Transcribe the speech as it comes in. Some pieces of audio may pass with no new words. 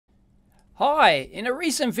Hi, in a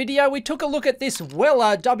recent video we took a look at this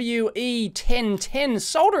Weller WE1010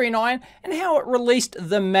 soldering iron and how it released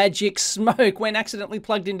the magic smoke when accidentally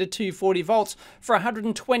plugged into 240 volts for a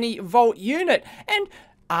 120 volt unit. And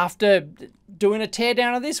after doing a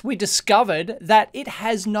teardown of this, we discovered that it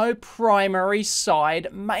has no primary side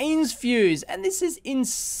mains fuse, and this is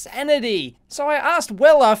insanity. So I asked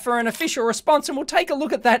Weller for an official response, and we'll take a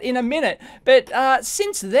look at that in a minute. But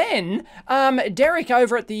since then, Derek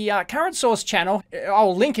over at the Current Source channel,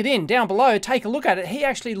 I'll link it in down below, take a look at it. He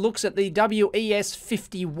actually looks at the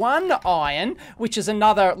WES51 iron, which is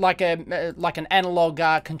another like an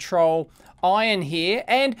analog control iron here,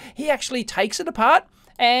 and he actually takes it apart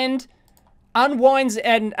and unwinds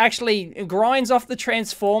and actually grinds off the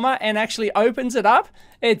transformer and actually opens it up.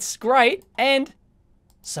 It's great, and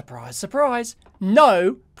surprise, surprise,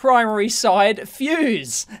 no primary side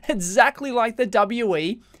fuse. Exactly like the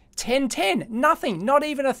WE1010. Nothing, not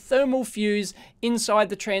even a thermal fuse inside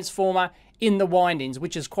the transformer in the windings,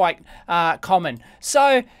 which is quite common.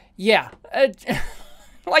 So yeah,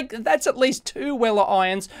 like, that's at least 2 Weller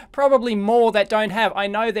irons, probably more that don't have. I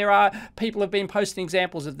know there are people have been posting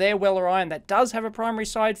examples of their Weller iron that does have a primary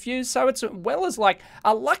side fuse, so it's Weller's like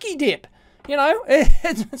a lucky dip. You know,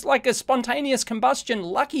 it's like a spontaneous combustion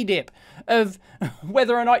lucky dip of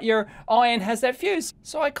whether or not your iron has that fuse.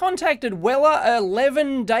 So I contacted Weller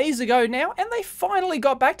 11 days ago now, and they finally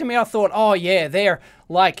got back to me. I thought, oh yeah, they're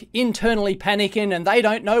like internally panicking and they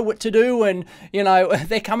don't know what to do, and you know,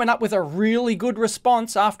 they're coming up with a really good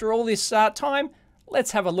response after all this time.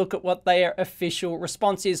 Let's have a look at what their official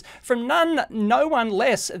response is from no one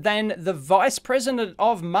less than the Vice President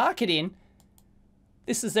of Marketing.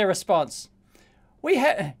 This is their response.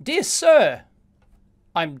 Dear Sir,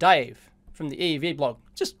 I'm Dave from the EEVblog.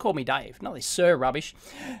 Just call me Dave, not this sir rubbish.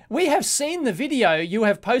 We have seen the video you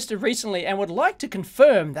have posted recently and would like to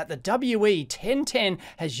confirm that the WE1010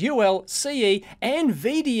 has UL, CE and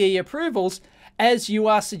VDE approvals as you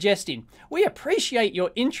are suggesting. We appreciate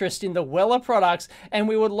your interest in the Weller products, and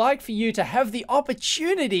we would like for you to have the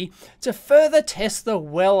opportunity to further test the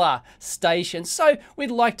Weller station. So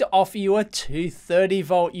we'd like to offer you a 230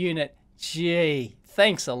 volt unit. Gee,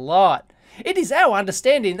 thanks a lot. It is our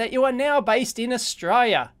understanding that you are now based in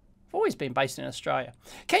Australia. I've always been based in Australia.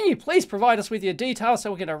 Can you please provide us with your details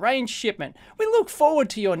so we can arrange shipment? We look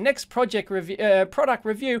forward to your next product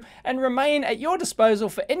review and remain at your disposal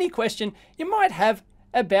for any question you might have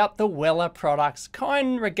about the Weller products.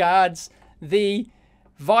 Kind regards, the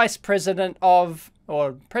Vice President of,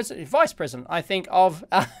 Vice President, I think, of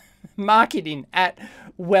Marketing at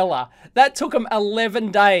Weller. That took them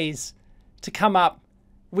 11 days to come up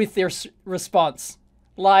with their response.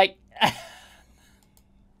 Like,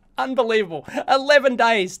 unbelievable. 11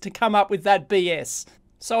 days to come up with that BS.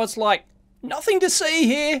 So it's like, nothing to see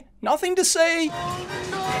here, nothing to see.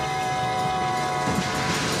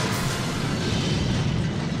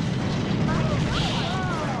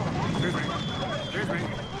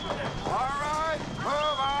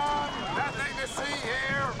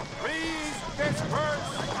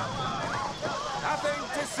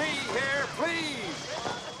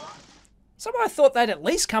 So I thought they'd at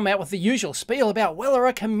least come out with the usual spiel about Weller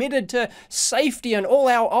are committed to safety and all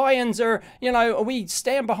our irons are, you know, we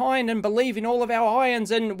stand behind and believe in all of our irons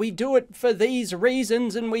and we do it for these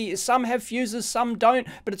reasons, and some have fuses, some don't,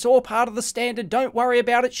 but it's all part of the standard. Don't worry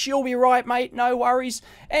about it. She'll be right, mate. No worries.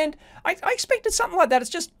 And I expected something like that. It's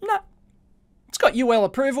just, no, it's got UL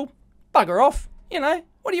approval. Bugger off. You know,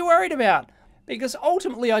 what are you worried about? Because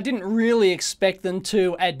ultimately I didn't really expect them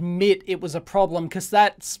to admit it was a problem, because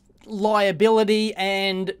that's liability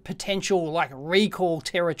and potential like recall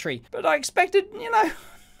territory. But I expected, you know,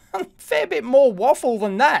 a fair bit more waffle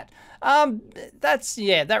than that.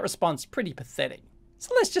 That response pretty pathetic.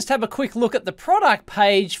 So let's just have a quick look at the product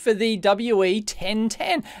page for the WE1010.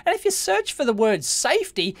 And if you search for the word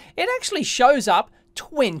safety, it actually shows up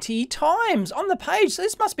 20 times on the page. So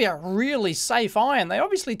this must be a really safe iron. They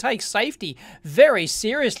obviously take safety very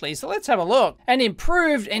seriously. So let's have a look. And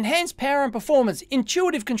improved, enhanced power and performance,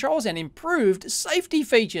 intuitive controls and improved safety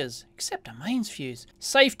features, except a mains fuse.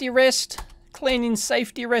 Safety rest, cleaning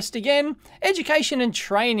safety rest again, education and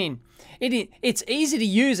training. It's easy to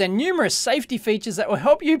use and numerous safety features that will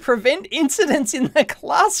help you prevent incidents in the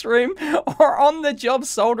classroom or on the job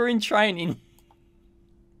soldering training.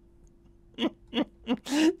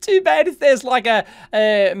 Too bad if there's like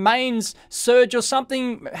a mains surge or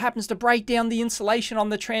something happens to break down the insulation on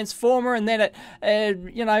the transformer, and then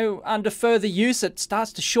it, you know, under further use it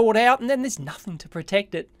starts to short out, and then there's nothing to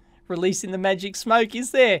protect it, releasing the magic smoke,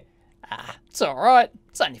 is there? It's alright.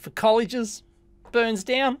 It's only for colleges. burns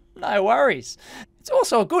down, no worries. It's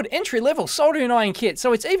also a good entry-level soldering iron kit,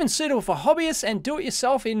 so it's even suitable for hobbyists and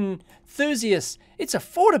do-it-yourself enthusiasts. Its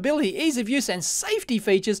affordability, ease of use, and safety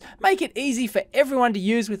features make it easy for everyone to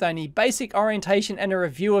use with only basic orientation and a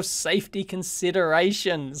review of safety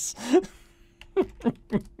considerations.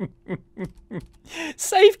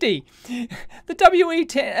 Safety. The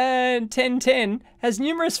WE1010 has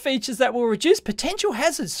numerous features that will reduce potential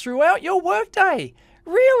hazards throughout your workday.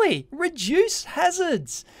 Really? Reduce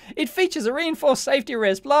hazards. It features a reinforced safety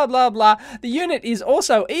rest, blah, blah, blah. The unit is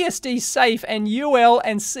also ESD safe and UL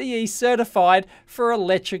and CE certified for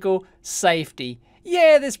electrical safety.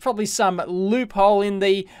 Yeah, there's probably some loophole in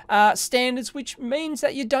the standards, which means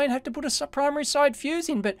that you don't have to put a primary side fuse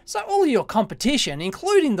in. But so all your competition,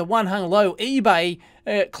 including the one hung low eBay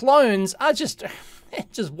clones, are just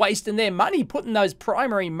wasting their money putting those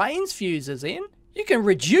primary mains fuses in. You can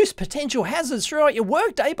reduce potential hazards throughout your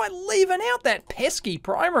workday by leaving out that pesky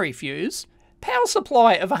primary fuse. Power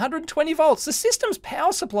supply of 120 volts. The system's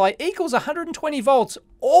power supply equals 120 volts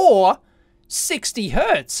or 60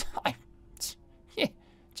 hertz.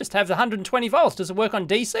 Just have the 120 volts. Does it work on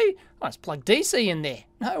DC? I just plug DC in there.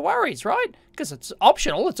 No worries, right? Because it's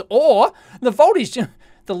optional. It's or. The voltage,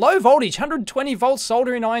 the low voltage 120 volt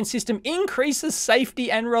soldering iron system increases safety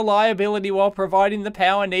and reliability while providing the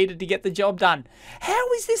power needed to get the job done.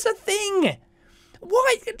 How is this a thing?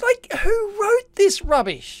 Why? Like, who wrote this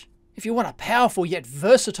rubbish? If you want a powerful yet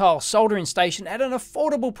versatile soldering station at an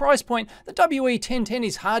affordable price point, the WE1010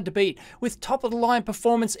 is hard to beat with top-of-the-line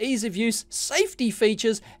performance, ease of use, safety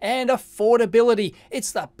features, and affordability.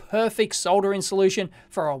 It's the perfect soldering solution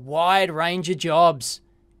for a wide range of jobs.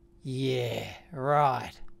 Yeah,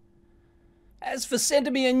 right. As for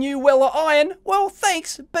sending me a new Weller iron, well,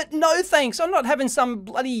 thanks, but no thanks. I'm not having some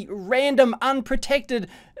bloody random unprotected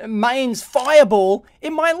mains fireball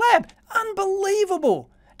in my lab. Unbelievable.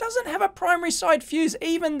 Doesn't have a primary side fuse.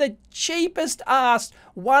 Even the cheapest ass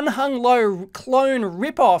one hung low clone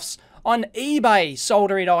ripoffs on eBay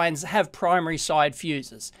soldering irons have primary side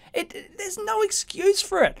fuses. There's no excuse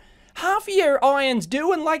for it. Half of your irons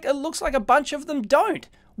do, and it looks like a bunch of them don't.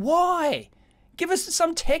 Why? Give us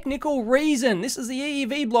some technical reason. This is the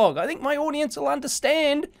EEVblog. I think my audience will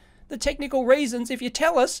understand the technical reasons if you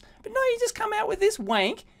tell us. But no, you just come out with this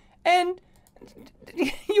wank and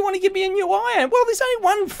you want to give me a new iron. Well, there's only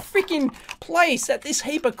one freaking place at this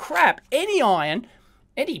heap of crap, any iron,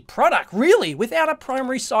 any product really, without a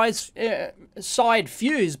primary side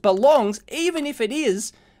fuse belongs, even if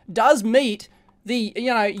it does meet the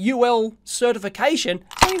UL certification.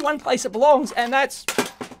 Only one place it belongs, and that's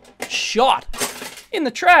shot in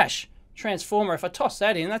the trash. Transformer, if I toss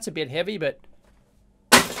that in, that's a bit heavy, but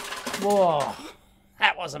whoa,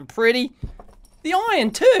 that wasn't pretty. The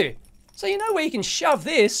iron too. So you know where you can shove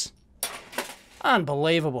this.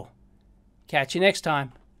 Unbelievable. Catch you next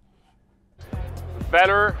time.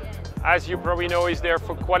 Better, as you probably know, is there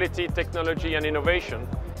for quality, technology and innovation.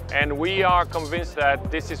 And we are convinced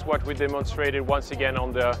that this is what we demonstrated once again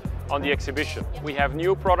on the exhibition. We have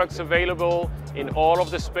new products available in all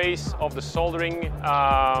of the space of the soldering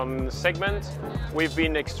segment. We've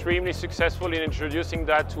been extremely successful in introducing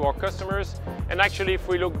that to our customers. And actually, if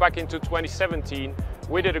we look back into 2017,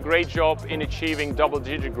 we did a great job in achieving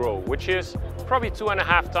double-digit growth, which is probably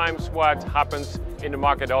 2.5 times what happens in the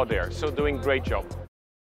market out there. So doing a great job.